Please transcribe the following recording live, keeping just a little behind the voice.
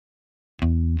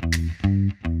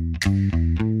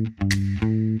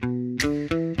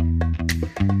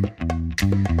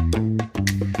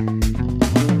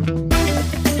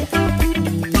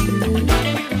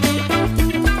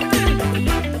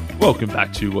Welcome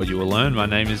back to What You Will Learn. My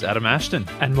name is Adam Ashton.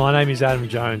 And my name is Adam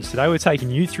Jones. Today we're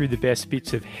taking you through the best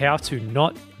bits of How to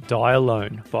Not Die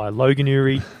Alone by Logan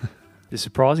Ury. The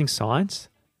surprising science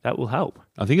that will help.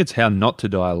 I think it's How Not to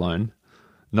Die Alone,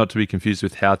 not to be confused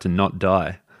with How to Not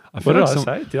Die. What did I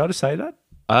say? Did I just say that?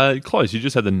 Close. You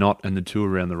just had the not and the two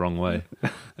around the wrong way.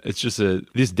 It's just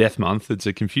this death month, it's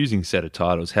a confusing set of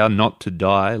titles. How Not to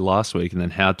Die last week, and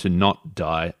then How to Not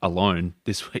Die Alone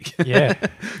this week. Yeah.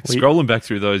 Scrolling back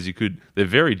through those, they're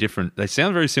very different. They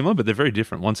sound very similar, but they're very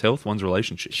different. One's health, one's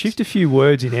relationships. Shift a few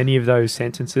words in any of those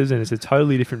sentences and it's a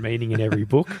totally different meaning in every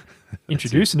book.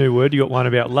 Introduce a new word. You got one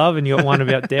about love and you got one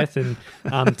about death. And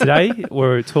today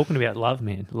we're talking about love,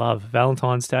 man. Love.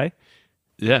 Valentine's Day.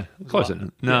 Yeah, close.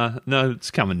 No,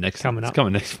 it's coming next. It's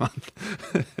coming next month.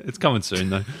 It's coming soon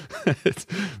though.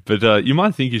 But you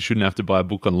might think you shouldn't have to buy a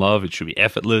book on love. It should be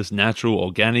effortless, natural,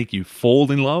 organic. You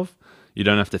fall in love. You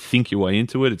don't have to think your way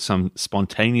into it. It's some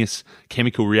spontaneous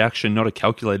chemical reaction, not a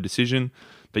calculated decision.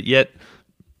 But yet,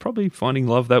 probably finding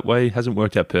love that way hasn't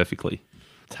worked out perfectly.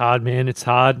 It's hard, man. It's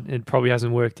hard. It probably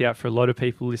hasn't worked out for a lot of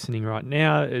people listening right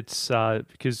now. It's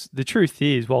because the truth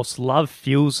is, whilst love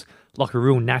feels like a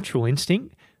real natural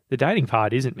instinct, the dating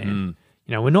part isn't, man.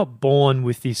 You know, we're not born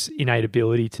with this innate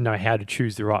ability to know how to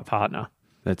choose the right partner.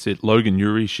 That's it. Logan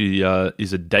Ury, she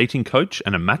is a dating coach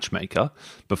and a matchmaker.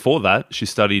 Before that, she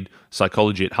studied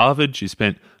psychology at Harvard. She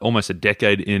spent almost a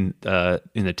decade in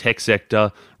the tech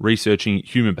sector researching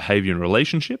human behavior and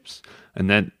relationships. And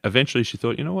then eventually she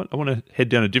thought, you know what, I want to head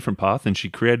down a different path. And she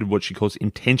created what she calls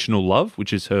intentional love,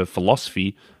 which is her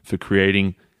philosophy for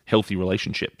creating healthy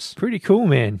relationships. Pretty cool,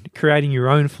 man. Creating your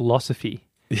own philosophy.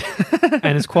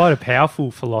 And it's quite a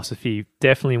powerful philosophy,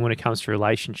 definitely when it comes to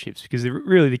relationships, because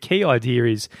really the key idea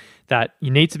is that you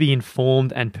need to be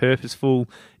informed and purposeful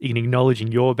in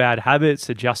acknowledging your bad habits,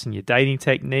 adjusting your dating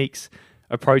techniques,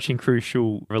 approaching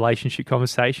crucial relationship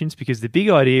conversations, because the big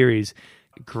idea is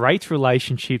great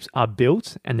relationships are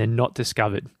built and they're not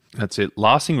discovered. That's it.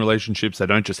 Lasting relationships, they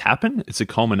don't just happen. It's a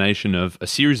culmination of a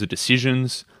series of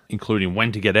decisions, including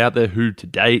when to get out there, who to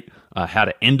date, how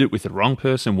to end it with the wrong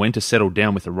person, when to settle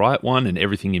down with the right one, and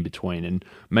everything in between. And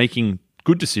making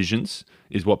good decisions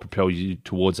is what propels you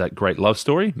towards that great love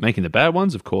story. Making the bad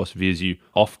ones, of course, veers you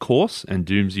off course and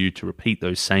dooms you to repeat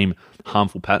those same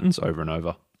harmful patterns over and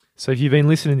over. So if you've been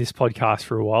listening to this podcast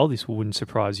for a while, this wouldn't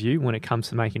surprise you. When it comes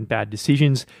to making bad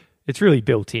decisions, it's really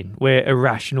built in. We're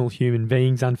irrational human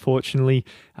beings, unfortunately,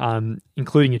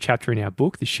 including a chapter in our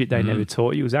book, The Shit They Never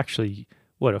Taught You. It was actually,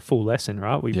 a full lesson,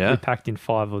 right? We packed in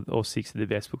 5 or 6 of the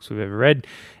best books we've ever read.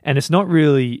 And it's not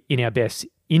really in our best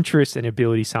interest and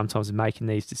ability sometimes of making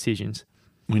these decisions.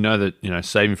 We know that,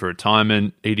 saving for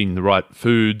retirement, eating the right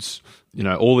foods,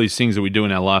 all these things that we do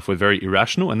in our life, we're very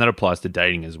irrational, and that applies to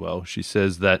dating as well. She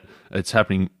says that it's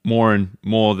happening more and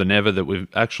more than ever that we're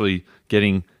actually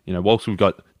getting, whilst we've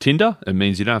got Tinder, it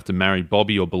means you don't have to marry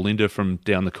Bobby or Belinda from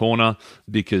down the corner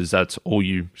because that's all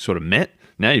you sort of met.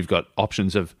 Now you've got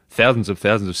options of thousands of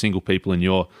single people in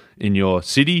your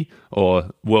city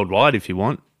or worldwide if you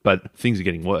want, but things are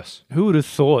getting worse. Who would have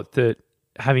thought that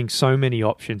having so many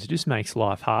options just makes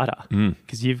life harder?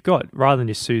 Because you've got, rather than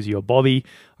just Susie or Bobby,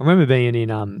 I remember being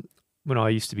in when I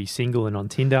used to be single and on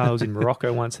Tinder, I was in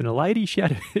Morocco once, and a lady, she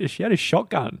had a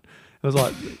shotgun. It was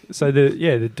like, so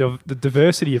the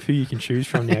diversity of who you can choose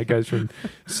from now goes from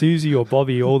Susie or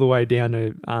Bobby all the way down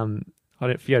to I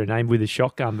don't forget her name with a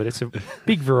shotgun, but it's a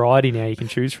big variety now you can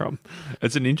choose from.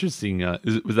 It's an interesting. That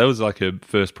was like her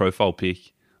first profile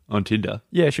pic on Tinder.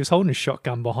 Yeah, she was holding a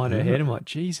shotgun behind her head. I'm like,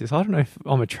 Jesus, I don't know if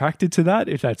I'm attracted to that,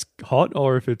 if that's hot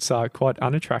or if it's quite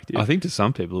unattractive. I think to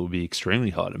some people it would be extremely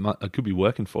hot. It could be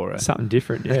working for her. Something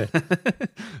different, yeah.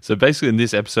 So basically in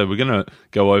this episode, we're going to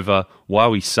go over why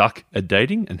we suck at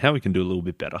dating and how we can do a little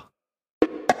bit better.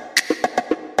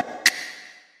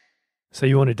 So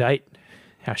you want to date?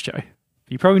 House Joe.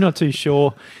 You're probably not too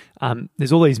sure.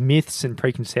 There's all these myths and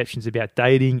preconceptions about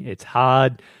dating. It's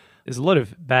hard. There's a lot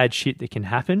of bad shit that can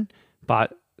happen,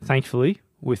 but thankfully,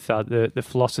 with the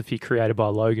philosophy created by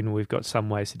Logan, we've got some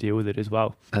ways to deal with it as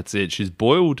well. That's it. She's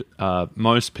boiled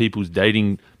most people's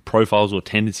dating profiles or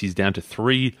tendencies down to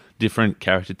 3 different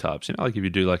character types. Like if you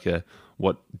do like a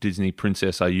what Disney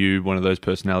princess are you, one of those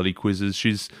personality quizzes,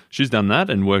 she's done that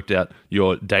and worked out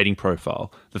your dating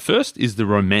profile. The first is the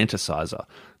romanticizer.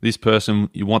 This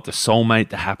person, you want the soulmate,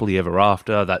 the happily ever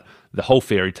after, that the whole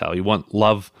fairy tale. You want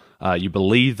love. You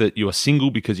believe that you are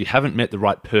single because you haven't met the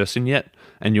right person yet.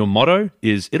 And your motto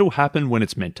is, it'll happen when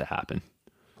it's meant to happen.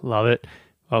 Love it.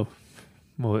 Well,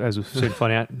 Well, as we'll soon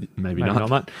find out, Maybe not.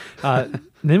 mate.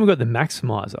 Then we've got the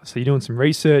maximizer. So you're doing some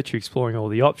research, you're exploring all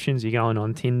the options, you're going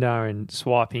on Tinder and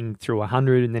swiping through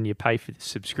 100, and then you pay for the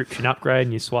subscription upgrade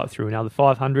and you swipe through another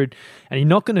 500, and you're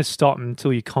not going to stop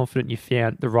until you're confident you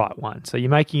found the right one. So you're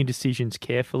making your decisions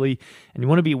carefully, and you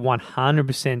want to be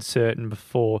 100% certain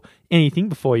before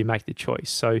you make the choice.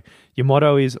 So your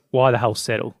motto is, why the hell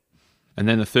settle? And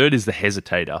then the third is the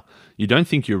hesitator. You don't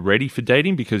think you're ready for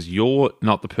dating because you're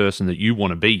not the person that you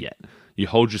want to be yet. You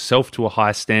hold yourself to a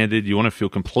high standard. You want to feel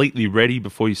completely ready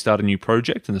before you start a new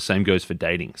project, and the same goes for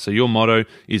dating. So your motto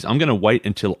is, I'm going to wait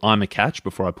until I'm a catch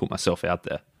before I put myself out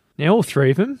there. Now, all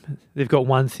three of them, they've got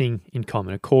one thing in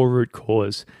common, a core root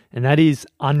cause, and that is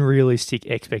unrealistic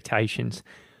expectations.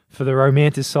 For the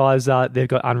romanticizer, they've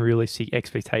got unrealistic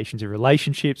expectations of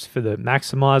relationships. For the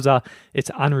maximizer,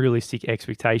 it's unrealistic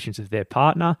expectations of their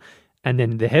partner. And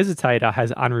then the hesitator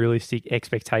has unrealistic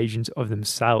expectations of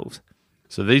themselves.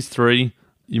 So these three,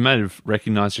 you may have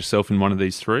recognized yourself in one of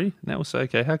these three. Now we'll say,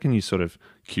 okay, how can you sort of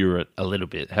cure it a little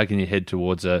bit? How can you head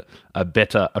towards a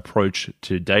better approach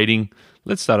to dating?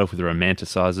 Let's start off with the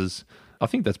romanticizers. I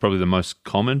think that's probably the most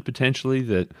common, potentially,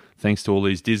 that thanks to all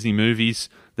these Disney movies,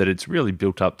 that it's really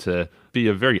built up to be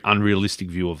a very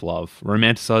unrealistic view of love.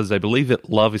 Romanticizers, they believe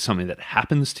that love is something that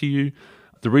happens to you.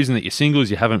 The reason that you're single is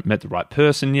you haven't met the right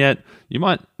person yet. You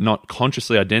might not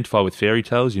consciously identify with fairy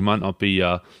tales. You might not be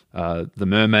the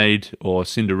mermaid or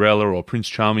Cinderella or Prince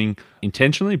Charming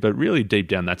intentionally, but really deep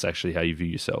down, that's actually how you view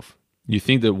yourself. You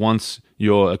think that once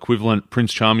your equivalent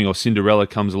Prince Charming or Cinderella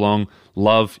comes along,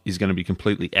 love is going to be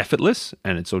completely effortless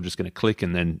and it's all just going to click,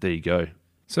 and then there you go.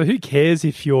 So who cares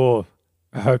if you're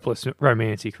a hopeless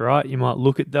romantic, right? You might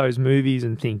look at those movies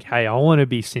and think, hey, I want to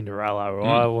be Cinderella, or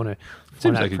I want to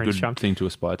Seems like a good thing to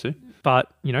aspire to.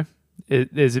 But,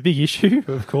 there's a big issue,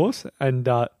 of course, and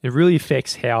it really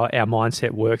affects how our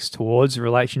mindset works towards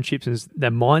relationships, and the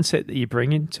mindset that you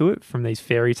bring into it from these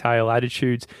fairy tale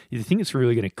attitudes, you think it's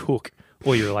really going to cook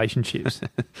all your relationships.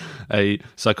 A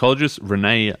psychologist,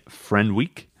 Renee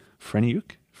Frenwick,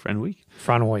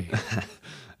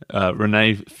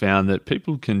 Renee found that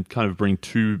people can kind of bring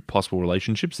two possible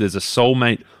relationships. There's a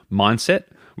soulmate mindset,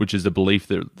 which is the belief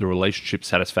that the relationship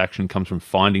satisfaction comes from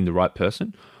finding the right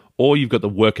person. Or you've got the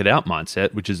work it out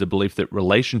mindset, which is the belief that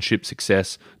relationship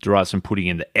success derives from putting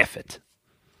in the effort.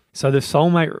 So the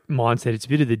soulmate mindset, it's a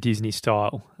bit of the Disney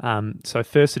style. So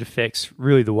first it affects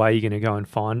really the way you're going to go and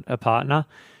find a partner.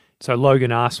 So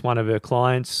Logan asked one of her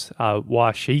clients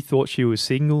why she thought she was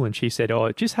single, and she said,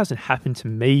 it just hasn't happened to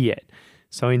me yet.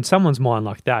 So in someone's mind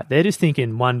like that, they're just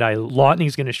thinking one day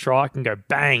lightning's going to strike and go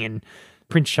bang, and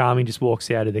Prince Charming just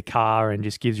walks out of the car and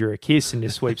just gives her a kiss and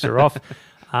just sweeps her off,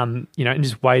 and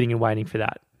just waiting and waiting for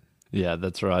that. Yeah,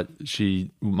 that's right.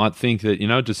 She might think that,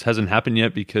 it just hasn't happened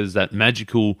yet because that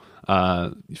magical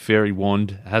fairy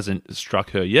wand hasn't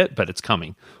struck her yet, but it's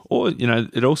coming. Or,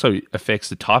 it also affects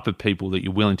the type of people that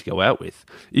you're willing to go out with.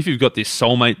 If you've got this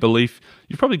soulmate belief,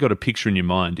 you've probably got a picture in your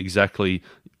mind exactly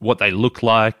what they look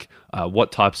like,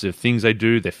 what types of things they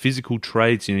do, their physical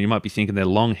traits. You might be thinking they're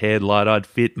long-haired, light-eyed,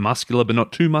 fit, muscular, but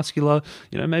not too muscular.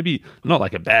 Maybe not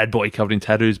like a bad boy covered in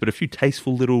tattoos, but a few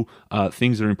tasteful little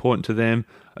things that are important to them.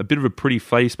 A bit of a pretty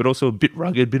face, but also a bit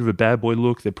rugged, bit of a bad boy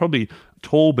look. They're probably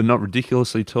tall, but not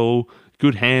ridiculously tall.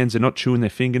 Good hands, they're not chewing their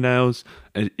fingernails.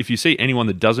 If you see anyone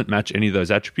that doesn't match any of those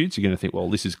attributes, you're going to think, well,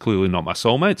 this is clearly not my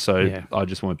soulmate, so I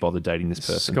just won't bother dating this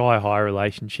person. Sky-high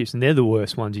relationships, and they're the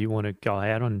worst ones you want to go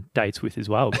out on dates with as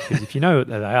well, because if you know what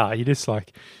they are, you just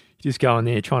go in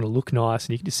there trying to look nice,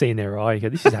 and you can just see in their eye, you go,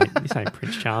 this ain't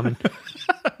Prince Charming.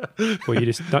 Or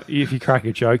if you crack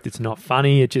a joke that's not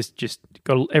funny, it just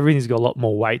everything's got a lot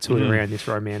more weight to it around this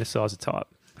romanticizer type.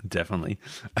 Definitely.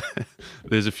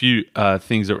 There's a few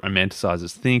things that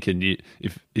romanticizers think, and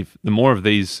if the more of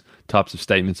these types of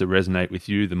statements that resonate with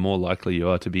you, the more likely you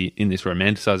are to be in this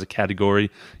romanticizer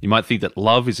category. You might think that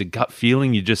love is a gut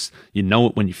feeling, you know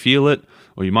it when you feel it,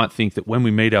 or you might think that when we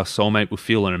meet our soulmate, we'll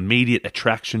feel an immediate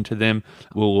attraction to them,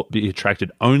 we'll be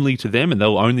attracted only to them, and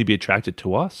they'll only be attracted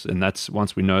to us, and that's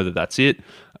once we know that that's it.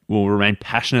 We'll remain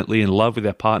passionately in love with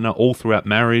our partner all throughout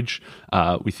marriage.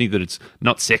 We think that it's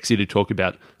not sexy to talk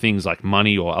about things like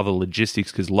money or other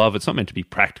logistics, because love, it's not meant to be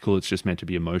practical, it's just meant to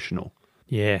be emotional.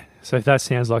 Yeah, so if that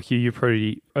sounds like you're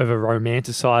pretty of a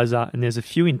romanticizer, and there's a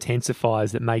few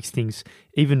intensifiers that makes things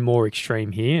even more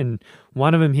extreme here, and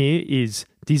one of them here is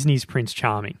Disney's Prince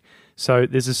Charming. So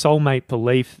there's a soulmate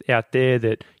belief out there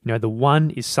that, the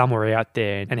one is somewhere out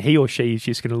there, and he or she is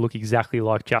just going to look exactly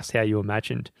like just how you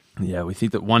imagined. Yeah, we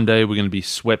think that one day we're going to be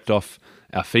swept off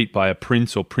our feet by a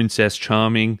prince or princess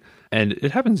charming, And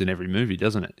it happens in every movie,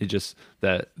 doesn't it? It just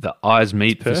the eyes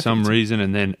meet for some reason,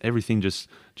 and then everything just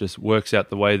works out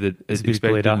the way that it's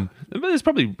expected. But there's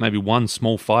probably maybe one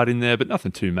small fight in there, but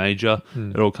nothing too major.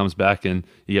 It all comes back, and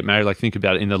you get married. Like, think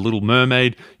about it in The Little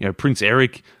Mermaid. Prince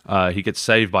Eric, he gets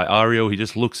saved by Ariel. He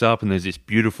just looks up, and there's this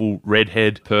beautiful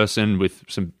redhead person with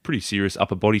some pretty serious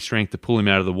upper body strength to pull him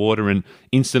out of the water, and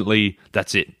instantly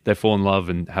that's it. They fall in love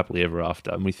and happily ever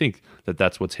after. And we think that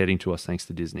that's what's heading to us thanks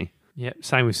to Disney. Yeah,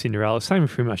 same with Cinderella, same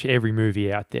with pretty much every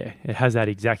movie out there. It has that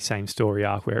exact same story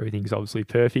arc where everything's obviously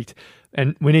perfect.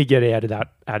 And we need to get out of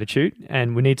that attitude,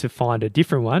 and we need to find a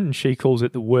different one, and she calls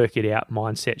it the work it out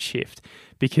mindset shift.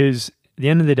 Because at the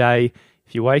end of the day,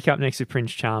 if you wake up next to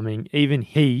Prince Charming, even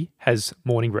he has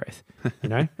morning breath,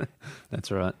 That's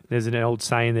right. There's an old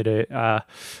saying that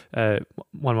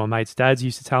one of my mates' dads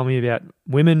used to tell me about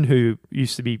women who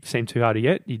used to seem too hard to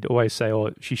get. He'd always say,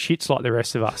 "Oh, she shits like the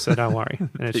rest of us, so don't worry."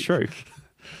 And it's true.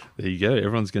 There you go.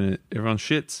 Everyone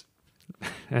shits.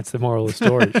 That's the moral of the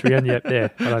story. Should we end up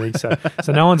there? I don't think so.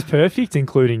 So no one's perfect,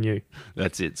 including you.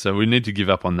 That's it. So we need to give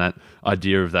up on that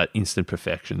idea of that instant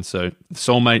perfection. So the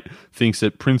soulmate thinks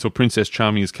that Prince or Princess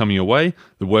Charming is coming your way.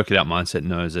 The work it out mindset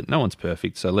knows that no one's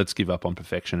perfect. So let's give up on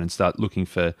perfection and start looking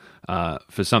for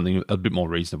something a bit more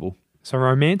reasonable. So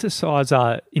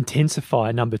romanticizer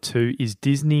intensifier number 2 is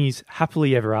Disney's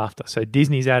happily ever after. So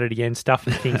Disney's at it again,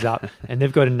 stuffing things up, and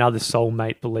they've got another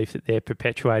soulmate belief that they're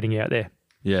perpetuating out there.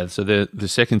 Yeah, so the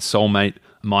second soulmate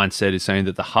mindset is saying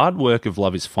that the hard work of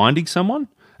love is finding someone,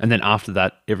 and then after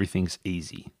that, everything's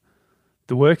easy.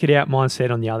 The work it out mindset,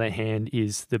 on the other hand,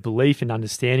 is the belief and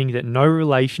understanding that no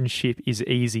relationship is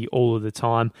easy all of the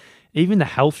time. Even the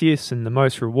healthiest and the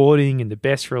most rewarding and the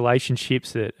best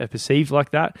relationships that are perceived like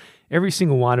that, every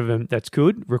single one of them that's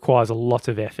good requires a lot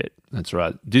of effort. That's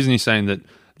right. Disney's saying that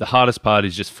the hardest part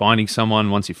is just finding someone.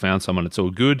 Once you found someone, it's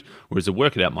all good. Whereas the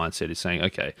work it out mindset is saying,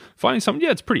 okay, finding someone, yeah,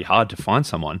 it's pretty hard to find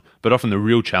someone, but often the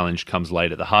real challenge comes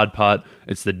later. The hard part,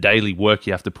 it's the daily work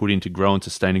you have to put in to grow and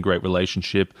sustain a great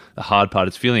relationship. The hard part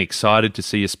is feeling excited to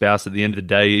see your spouse at the end of the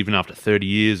day, even after 30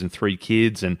 years and 3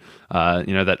 kids. And,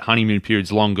 that honeymoon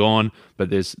period's long gone,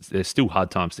 but there's still hard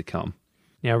times to come.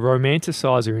 Now,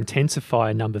 romanticizer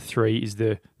intensifier number 3 is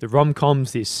the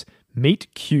rom-coms, this meet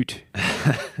cute.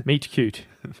 Meet cute.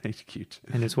 Meet cute.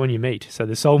 And it's when you meet. So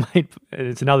the soulmate,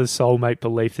 it's another soulmate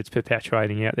belief that's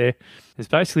perpetuating out there. It's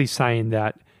basically saying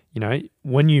that,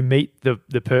 when you meet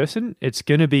the person, it's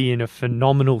going to be in a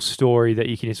phenomenal story that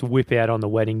you can just whip out on the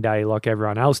wedding day like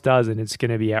everyone else does, and it's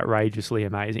going to be outrageously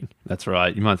amazing. That's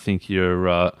right. You might think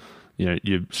you're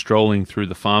strolling through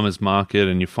the farmer's market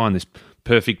and you find this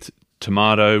perfect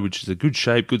tomato, which is a good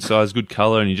shape, good size, good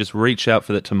color, and you just reach out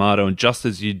for that tomato, and just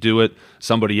as you do it,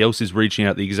 somebody else is reaching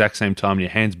out at the exact same time, and your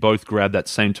hands both grab that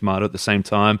same tomato at the same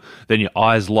time. Then your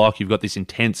eyes lock, you've got this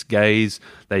intense gaze.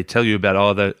 They tell you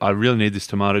about, I really need this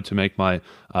tomato to make my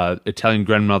Italian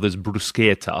grandmother's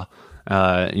bruschetta.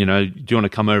 Do you want to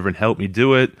come over and help me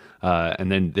do it?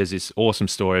 And then there's this awesome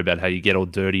story about how you get all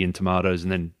dirty in tomatoes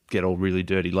and then get all really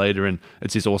dirty later, and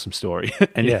it's this awesome story.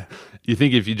 And yeah, you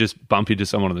think if you just bump into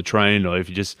someone on the train, or if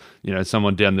you just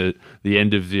someone down the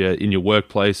end of in your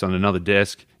workplace on another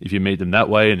desk, if you meet them that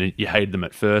way and you hated them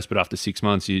at first, but after 6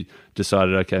 months you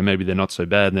decided, okay, maybe they're not so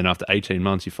bad, and then after 18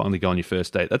 months you finally go on your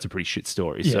first date, that's a pretty shit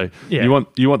story. Yeah. So yeah. you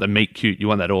want the meet cute, you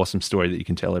want that awesome story that you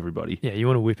can tell everybody. Yeah, you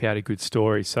want to whip out a good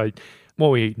story. So what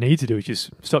we need to do is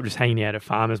just stop just hanging out at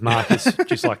farmers markets,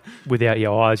 just like without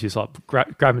your eyes, just like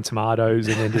grabbing tomatoes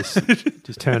and then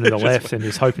just turn to the left and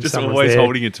just hoping someone's always there.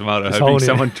 Holding a tomato, hoping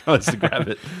someone tries to grab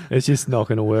it. It's just not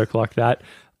going to work like that.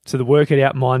 So the work it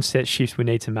out mindset shift we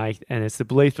need to make, and it's the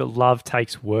belief that love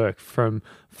takes work, from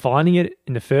finding it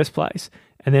in the first place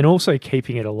and then also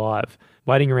keeping it alive.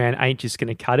 Waiting around ain't just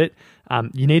going to cut it.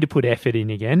 You need to put effort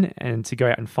in again and to go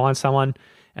out and find someone.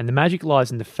 And the magic lies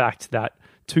in the fact that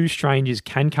 2 strangers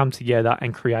can come together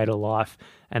and create a life.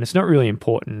 And it's not really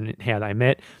important how they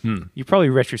met. You probably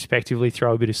retrospectively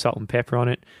throw a bit of salt and pepper on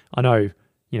it. I know,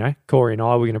 Corey and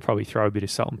I, we're going to probably throw a bit of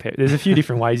salt and pepper. There's a few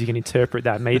different ways you can interpret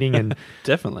that meeting, and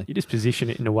definitely you just position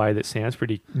it in a way that sounds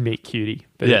pretty meet cutie.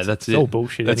 But yeah, that's it. It's all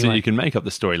bullshit. That's anyway. it. You can make up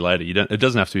the story later. It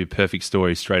doesn't have to be a perfect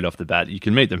story straight off the bat. You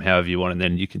can meet them however you want, and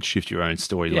then you can shift your own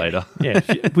story later. Yeah,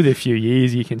 with a few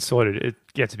years, you can sort it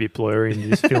gets a bit blurry, and you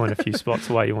just fill in a few spots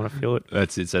the way you want to fill it.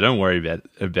 That's it. So don't worry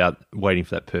about waiting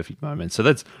for that perfect moment. So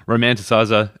that's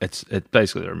romanticizer. It's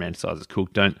basically the romanticizer's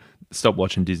cook. Don't stop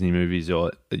watching Disney movies,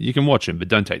 or you can watch them, but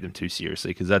don't take them too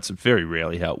seriously, because that's very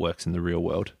rarely how it works in the real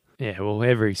world. Yeah, well,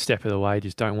 every step of the way,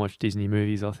 just don't watch Disney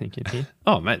movies, I think, in here.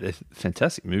 Oh, mate, they're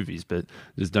fantastic movies, but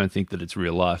just don't think that it's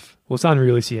real life. Well, it's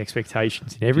unrealistic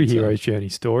expectations in every hero's journey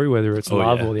story, whether it's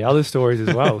love or the other stories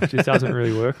as well. It just doesn't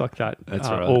really work like that. That's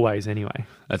right. Always, anyway.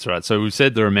 That's right. So we've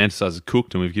said the romanticizer is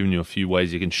cooked, and we've given you a few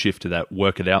ways you can shift to that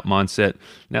work it out mindset.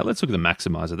 Now let's look at the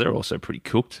maximizer. They're also pretty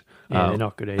cooked. Yeah, they're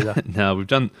not good either. No, we've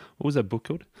done, what was that book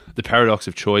called? The Paradox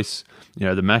of Choice. You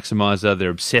know, the maximizer, they're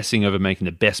obsessing over making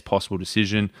the best possible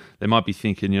decision. They might be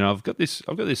thinking, you know, I've got this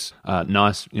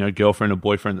nice, you know, girlfriend or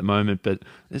boyfriend at the moment, but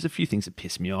there's a few things that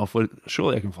piss me off. Well,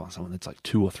 surely I can find someone that's like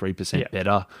 2 or 3%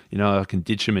 better. You know, I can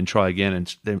ditch them and try again.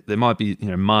 And there might be, you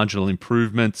know, marginal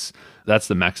improvements. That's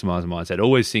the maximizer mindset.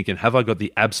 Always thinking, have I got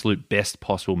the absolute best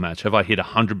possible match? Have I hit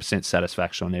 100%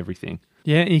 satisfaction on everything?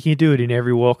 Yeah, you can do it in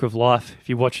every walk of life. If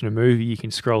you're watching a movie, you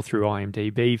can scroll through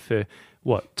IMDb for,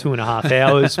 2.5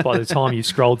 hours by the time you've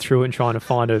scrolled through it and trying to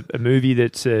find a movie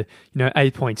that's,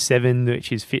 8.7,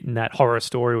 which is fitting that horror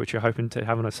story which you're hoping to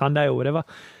have on a Sunday or whatever.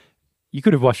 You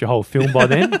could have watched a whole film by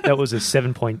then. That was a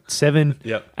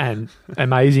 7.7 and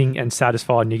amazing and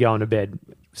satisfied, and you're going to bed.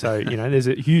 So, you know, there's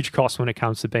a huge cost when it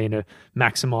comes to being a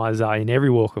maximizer in every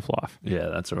walk of life. Yeah,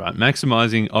 that's all right.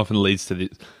 Maximizing often leads to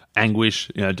the anguish,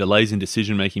 you know, delays in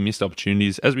decision-making, missed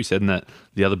opportunities. As we said in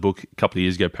the other book a couple of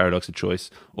years ago, Paradox of Choice,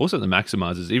 also the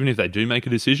maximizers, even if they do make a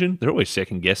decision, they're always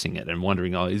second-guessing it and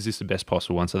wondering, is this the best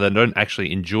possible one? So they don't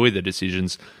actually enjoy the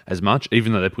decisions as much,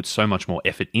 even though they put so much more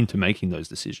effort into making those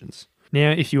decisions.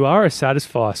 Now, if you are a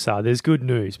satisfier, there's good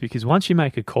news, because once you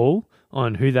make a call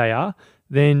on who they are,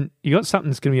 then you got something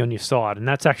that's going to be on your side, and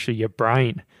that's actually your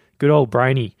brain. Good old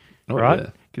brainy, right?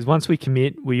 Because once we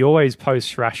commit, we always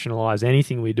post-rationalize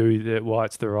anything we do that why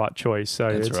it's the right choice.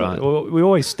 So that's right. We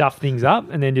always stuff things up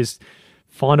and then just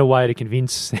find a way to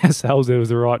convince ourselves it was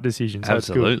the right decision. So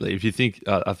absolutely. If you think,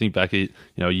 I think back at,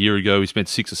 a year ago, we spent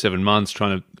 6 or 7 months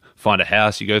trying to find a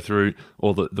house. You go through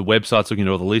all the websites, looking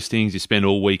at all the listings. You spend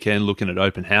all weekend looking at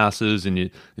open houses, and you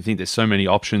think there's so many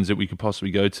options that we could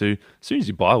possibly go to. As soon as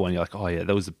you buy one, you're like, oh yeah,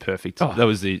 that was the perfect, that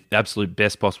was the absolute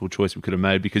best possible choice we could have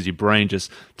made, because your brain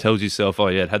just tells yourself, oh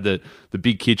yeah, it had the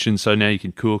big kitchen, so now you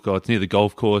can cook. Oh, it's near the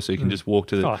golf course, so you can just walk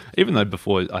to the, even though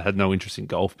before I had no interest in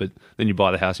golf, but then you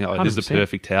buy the house and you're like, oh, this is the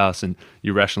perfect house, and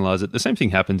you rationalize it. The same thing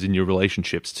happens in your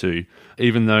relationships too.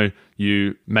 Even though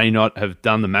you may not have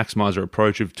done the maximizer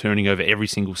approach of turning over every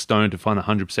single stone to find a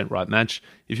 100% right match,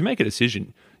 if you make a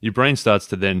decision, your brain starts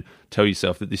to then tell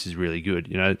yourself that this is really good.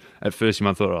 You know, at first you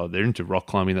might thought, oh, they're into rock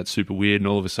climbing, that's super weird, and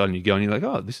all of a sudden you go and you're like,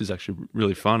 oh, this is actually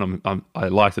really fun. I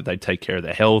like that they take care of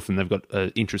their health and they've got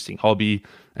an interesting hobby,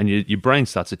 and your brain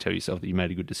starts to tell yourself that you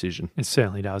made a good decision. It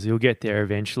certainly does. You'll get there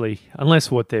eventually, unless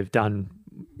what they've done,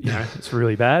 it's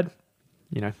really bad.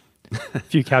 A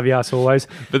few caveats always.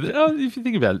 But if you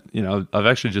think about it, I've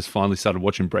actually just finally started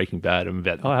watching Breaking Bad. I'm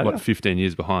about 15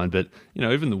 years behind. But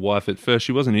even the wife at first,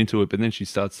 she wasn't into it, but then she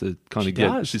starts to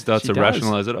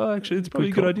rationalize it. Oh, actually, it's probably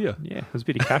a good idea. Yeah, there's a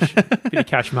bit of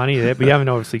cash money there. But you haven't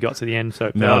obviously got to the end.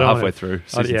 So no, halfway through.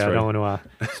 I don't want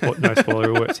to no spoiler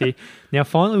alerts here. Now,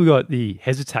 finally, we got the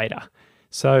hesitator.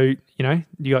 So you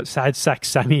got Sad Sack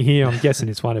Sammy here. I'm guessing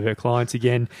it's one of her clients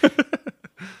again.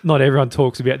 Not everyone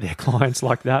talks about their clients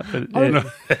like that, but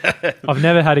I've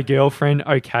never had a girlfriend.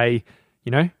 Okay,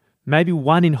 maybe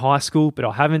one in high school, but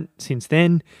I haven't since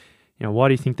then. Why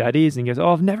do you think that is? And he goes,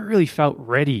 I've never really felt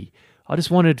ready. I just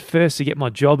wanted first to get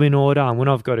my job in order, and when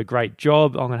I've got a great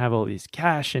job, I'm going to have all this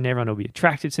cash and everyone will be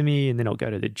attracted to me, and then I'll go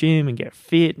to the gym and get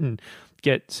fit and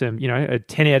get some, a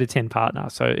 10 out of 10 partner.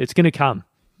 So it's going to come.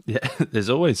 Yeah, there's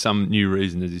always some new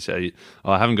reason, as you say.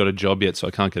 Oh, I haven't got a job yet, so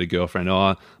I can't get a girlfriend.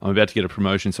 Oh, I'm about to get a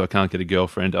promotion, so I can't get a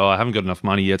girlfriend. Oh, I haven't got enough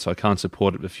money yet, so I can't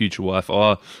support a future wife.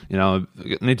 Oh, I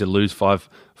need to lose five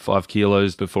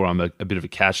kilos before I'm a bit of a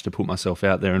catch to put myself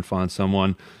out there and find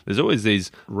someone. There's always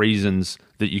these reasons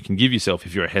that you can give yourself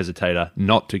if you're a hesitator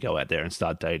not to go out there and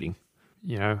start dating.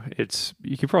 You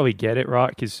can probably get it, right?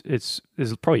 Because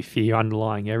there's probably fear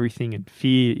underlying everything, and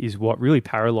fear is what really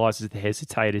paralyzes the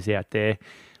hesitators out there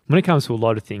when it comes to a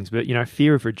lot of things. But,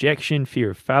 fear of rejection,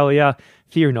 fear of failure,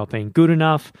 fear of not being good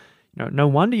enough. No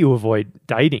wonder you avoid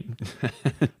dating.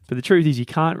 But the truth is you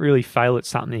can't really fail at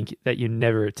something that you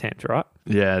never attempt, right?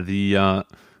 Yeah,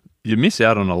 you miss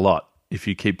out on a lot if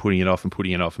you keep putting it off and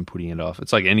putting it off and putting it off.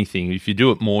 It's like anything. If you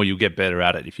do it more, you'll get better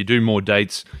at it. If you do more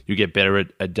dates, you'll get better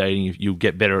at dating. You'll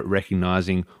get better at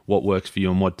recognizing what works for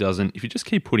you and what doesn't. If you just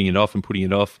keep putting it off and putting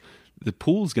it off, the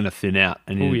pool's going to thin out.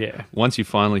 And once you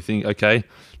finally think, okay,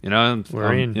 I'm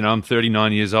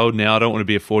 39 years old now. I don't want to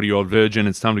be a 40-year-old virgin.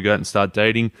 It's time to go out and start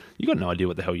dating. You got no idea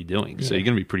what the hell you're doing. Yeah. So you're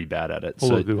going to be pretty bad at it. All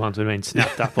the good ones have been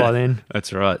snapped up by then.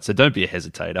 That's right. So don't be a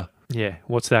hesitator. Yeah.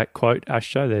 What's that quote,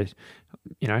 Astro?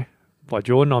 by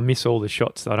Jordan, I miss all the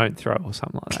shots that I don't throw or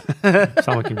something like that.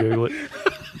 Someone can Google it.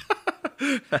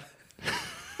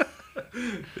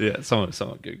 Yeah, someone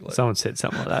Google it. Someone said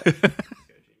something like that.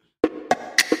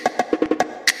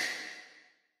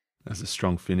 That's a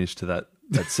strong finish to that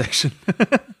section.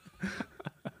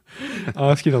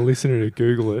 Asking a listener to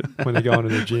Google it when they go into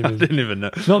the gym. I didn't even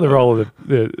know. It's not the role of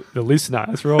the listener.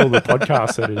 It's the role of the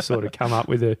podcaster to sort of come up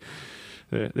with the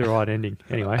right ending.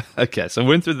 Anyway. Okay, so we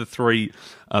went through the 3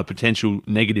 potential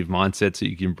negative mindsets that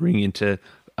you can bring into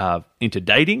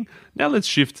dating. Now let's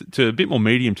shift to a bit more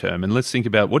medium term and let's think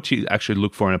about what you actually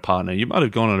look for in a partner. You might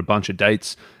have gone on a bunch of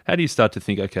dates. How do you start to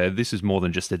think, okay, this is more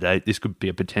than just a date. This could be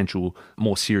a potential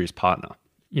more serious partner.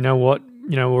 You know what?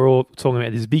 We're all talking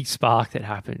about this big spark that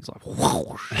happens, like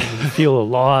whoosh, and you feel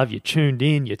alive, you're tuned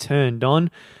in, you're turned on.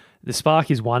 The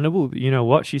spark is wonderful, but you know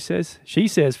what she says? She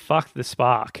says, fuck the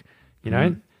spark.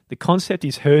 The concept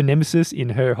is her nemesis in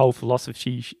her whole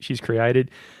philosophy she's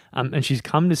created. And she's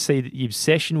come to see that the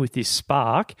obsession with this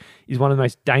spark is one of the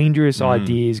most dangerous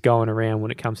ideas going around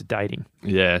when it comes to dating.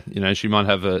 Yeah, she might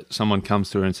have someone comes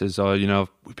to her and says, oh,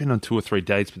 we've been on 2 or 3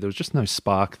 dates, but there was just no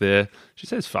spark there. She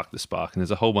says, fuck the spark. And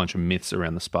there's a whole bunch of myths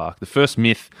around the spark. The first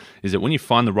myth is that when you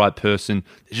find the right person,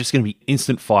 there's just going to be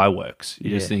instant fireworks. You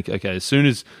just think, okay, as soon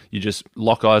as you just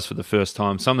lock eyes for the first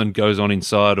time, something goes on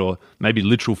inside or maybe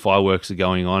literal fireworks are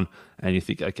going on. And you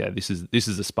think, okay, this is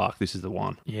the spark, this is the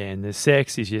one. Yeah, and the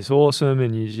sex is just awesome,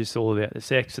 and you're just all about the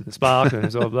sex and the spark, and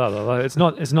it's all blah blah blah. It's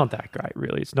not that great,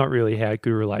 really. It's not really how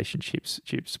good relationships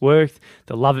work.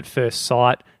 The love at first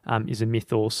sight is a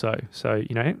myth, also. So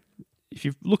if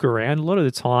you look around, a lot of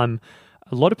the time,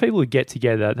 a lot of people who get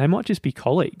together, they might just be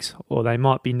colleagues or they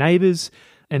might be neighbours,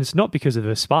 and it's not because of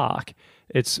a spark.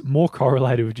 It's more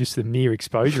correlated with just the mere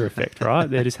exposure effect, right?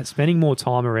 They're just spending more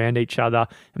time around each other.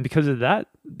 And because of that,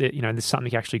 there's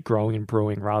something actually growing and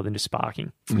brewing rather than just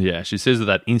sparking. Yeah, she says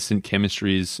that instant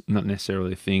chemistry is not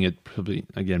necessarily a thing. It probably,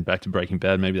 again, back to Breaking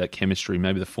Bad, maybe that chemistry,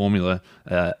 maybe the formula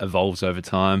evolves over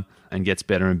time and gets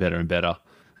better and better and better.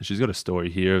 And she's got a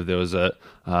story here. There was a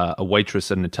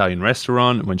waitress at an Italian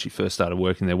restaurant. When she first started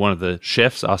working there, one of the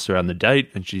chefs asked her on the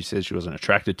date, and she says she wasn't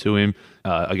attracted to him.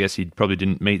 I guess he probably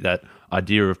didn't meet that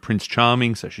idea of Prince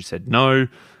Charming, so she said no.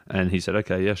 And he said,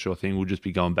 okay, yeah, sure thing. We'll just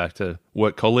be going back to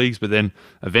work colleagues. But then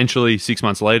eventually, 6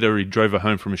 months later, he drove her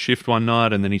home from a shift one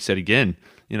night, and then he said again,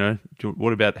 how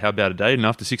about a date? And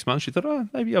after 6 months, she thought,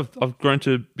 maybe I've grown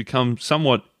to become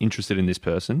somewhat interested in this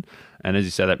person. And as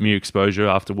you say, that mere exposure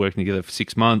after working together for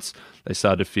 6 months, they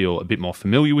started to feel a bit more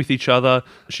familiar with each other.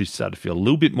 She started to feel a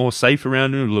little bit more safe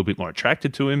around him, a little bit more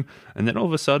attracted to him. And then all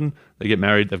of a sudden, they get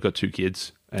married, they've got 2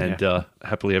 kids. And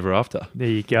happily ever after. There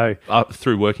you go.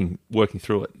 Through working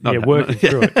through it. Working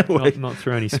through it, not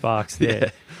through any sparks there. Yeah.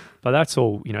 But that's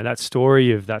all. That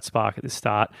story of that spark at the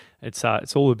start. It's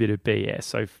all a bit of BS.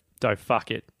 So don't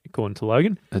fuck it, according to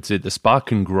Logan. That's it. The spark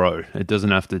can grow. It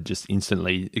doesn't have to just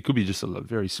instantly. It could be just a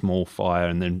very small fire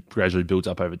and then gradually builds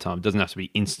up over time. It doesn't have to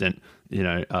be instant.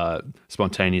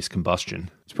 Spontaneous combustion.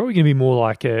 It's probably going to be more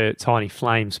like a tiny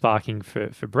flame sparking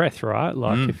for breath, right?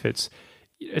 Like if it's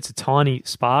a tiny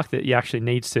spark that you actually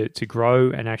needs to grow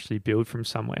and actually build from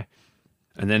somewhere.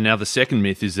 And then now the second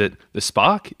myth is that the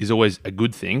spark is always a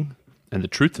good thing. And the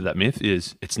truth to that myth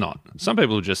is it's not. Some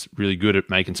people are just really good at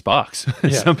making sparks. Yeah.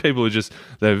 Some people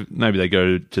are maybe they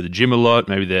go to the gym a lot.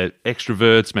 Maybe they're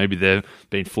extroverts. Maybe they've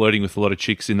been flirting with a lot of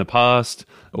chicks in the past.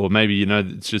 Or maybe,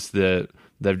 it's just they've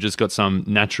just got some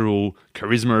natural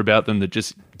charisma about them that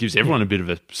just gives everyone a bit of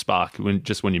a spark when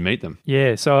you meet them.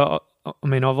 Yeah, so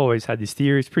I've always had this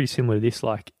theory. It's pretty similar to this.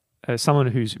 Like someone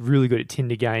who's really good at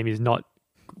Tinder game is not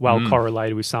well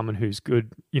correlated with someone who's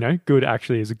good, good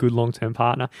actually as a good long-term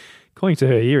partner. According to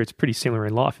her here, it's pretty similar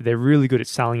in life. If they're really good at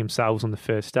selling themselves on the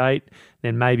first date,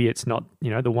 then maybe it's not,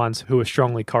 the ones who are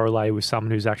strongly correlated with someone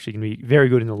who's actually going to be very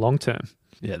good in the long term.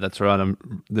 Yeah, that's right. I'm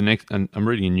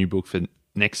reading a new book for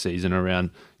next season around,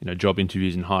 job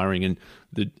interviews and hiring, and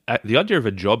the idea of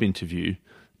a job interview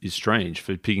is strange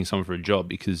for picking someone for a job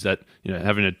because that,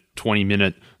 having a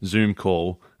 20-minute Zoom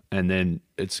call and then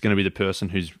it's going to be the person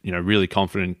who's, really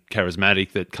confident,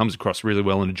 charismatic, that comes across really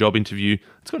well in a job interview.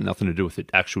 It's got nothing to do with the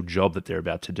actual job that they're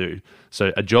about to do.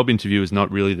 So a job interview is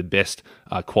not really the best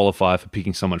qualifier for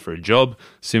picking someone for a job.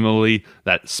 Similarly,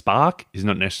 that spark is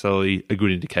not necessarily a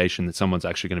good indication that someone's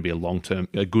actually going to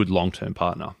be a good long-term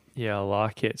partner. Yeah, I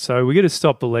like it. So we're going to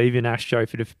stop believing, Astro,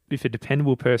 if a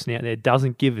dependable person out there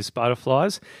doesn't give us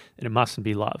butterflies, then it mustn't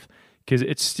be love. Because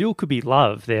it still could be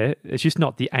love there. It's just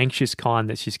not the anxious kind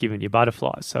that's just giving you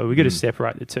butterflies. So we've got to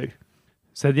separate the two.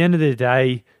 So at the end of the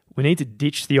day, we need to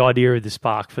ditch the idea of the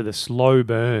spark for the slow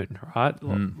burn, right?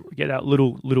 Get that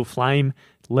little flame,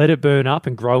 Let it burn up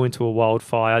and grow into a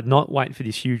wildfire, not wait for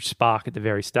this huge spark at the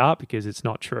very start, because it's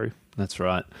not true. That's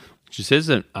right. She says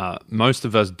that most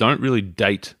of us don't really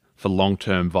date for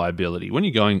long-term viability. When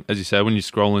you're going, as you say, when you're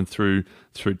scrolling through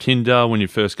Tinder, when you're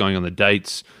first going on the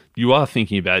dates, you are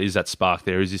thinking about, is that spark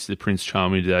there? Is this the Prince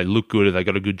Charming? Do they look good? Have they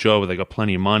got a good job? Have they got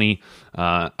plenty of money?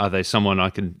 Are they someone I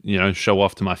can, show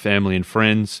off to my family and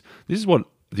friends? This is what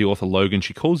the author Logan,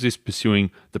 she calls this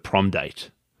pursuing the prom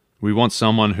date. We want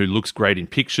someone who looks great in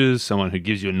pictures, someone who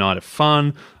gives you a night of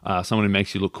fun, someone who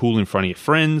makes you look cool in front of your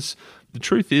friends. The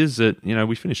truth is that,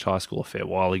 we finished high school a fair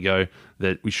while ago,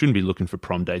 that we shouldn't be looking for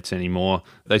prom dates anymore.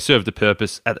 They served a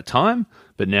purpose at the time,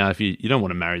 but now if you don't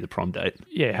want to marry the prom date.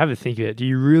 Yeah, have a think of it. Do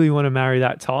you really want to marry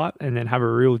that type? And then have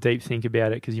a real deep think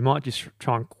about it, because you might just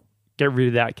try and get rid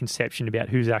of that conception about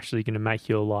who's actually going to make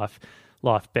your life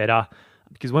better.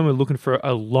 Because when we're looking for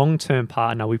a long-term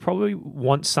partner, we probably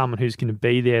want someone who's going to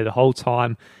be there the whole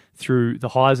time through the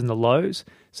highs and the lows,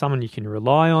 someone you can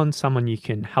rely on, someone you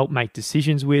can help make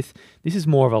decisions with. This is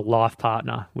more of a life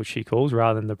partner, which she calls,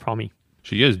 rather than the prommie.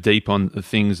 She goes deep on the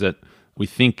things that we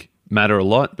think matter a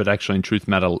lot, but actually in truth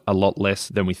matter a lot less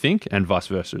than we think, and vice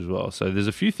versa as well. So there's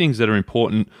a few things that are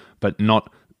important, but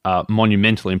not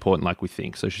monumentally important like we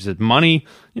think. So she said money,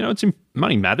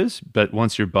 money matters, but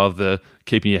once you're above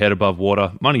keeping your head above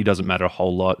water, money doesn't matter a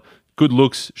whole lot. Good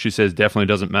looks, she says, definitely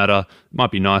doesn't matter.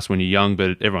 Might be nice when you're young,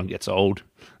 but everyone gets old.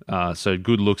 So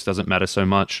good looks doesn't matter so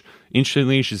much.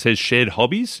 Interestingly, she says shared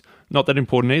hobbies, not that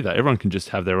important either. Everyone can just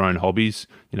have their own hobbies.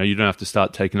 You don't have to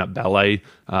start taking up ballet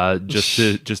just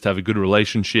to have a good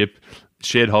relationship.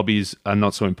 Shared hobbies are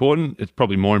not so important. It's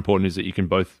probably more important is that you can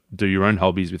both do your own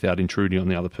hobbies without intruding on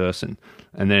the other person.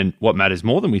 And then what matters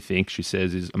more than we think, she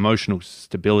says, is emotional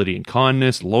stability and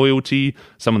kindness, loyalty,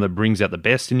 someone that brings out the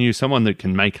best in you, someone that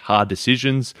can make hard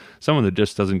decisions, someone that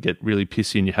just doesn't get really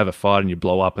pissy and you have a fight and you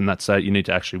blow up and that's it. You need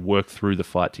to actually work through the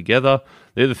fight together.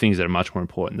 They're the things that are much more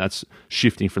important. That's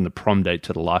shifting from the prom date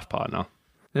to the life partner.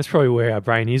 That's probably where our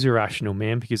brain is irrational,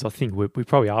 man, because I think we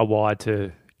probably are wired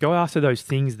to go after those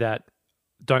things that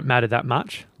don't matter that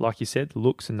much, like you said, the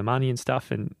looks and the money and stuff,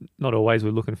 and not always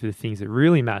we're looking for the things that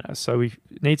really matter. So we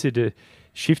need to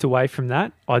shift away from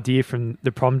that idea from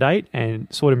the prom date and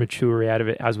sort of mature out of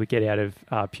it as we get out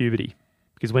of puberty.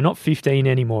 Because we're not 15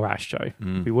 anymore, Astro.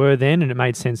 We were then, and it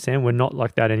made sense then. We're not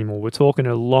like that anymore. We're talking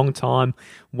a long time,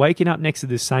 waking up next to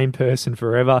the same person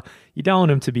forever. You don't want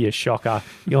them to be a shocker.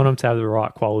 You want them to have the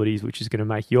right qualities, which is going to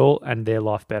make your and their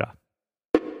life better.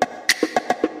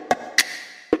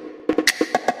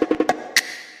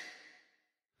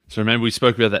 So remember, we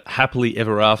spoke about that happily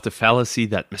ever after fallacy,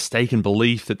 that mistaken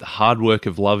belief that the hard work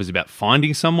of love is about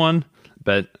finding someone.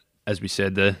 But as we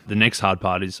said, the next hard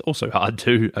part is also hard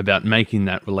too, about making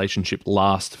that relationship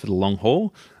last for the long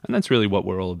haul. And that's really what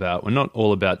we're all about. We're not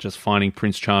all about just finding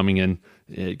Prince Charming and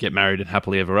get married and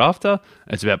happily ever after.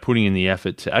 It's about putting in the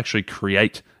effort to actually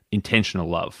create intentional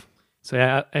love.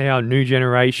 So our new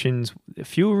generations,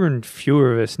 fewer and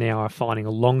fewer of us now are finding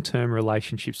a long-term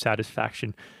relationship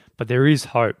satisfaction. But there is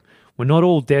hope. We're not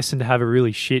all destined to have a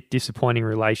really shit, disappointing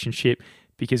relationship,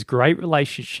 because great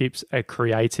relationships are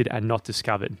created and not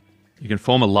discovered. You can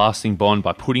form a lasting bond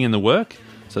by putting in the work.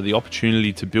 So the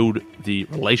opportunity to build the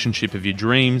relationship of your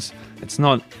dreams, it's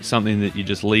not something that you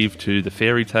just leave to the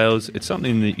fairy tales. It's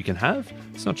something that you can have.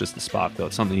 It's not just the spark though.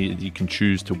 It's something that you can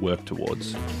choose to work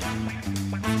towards.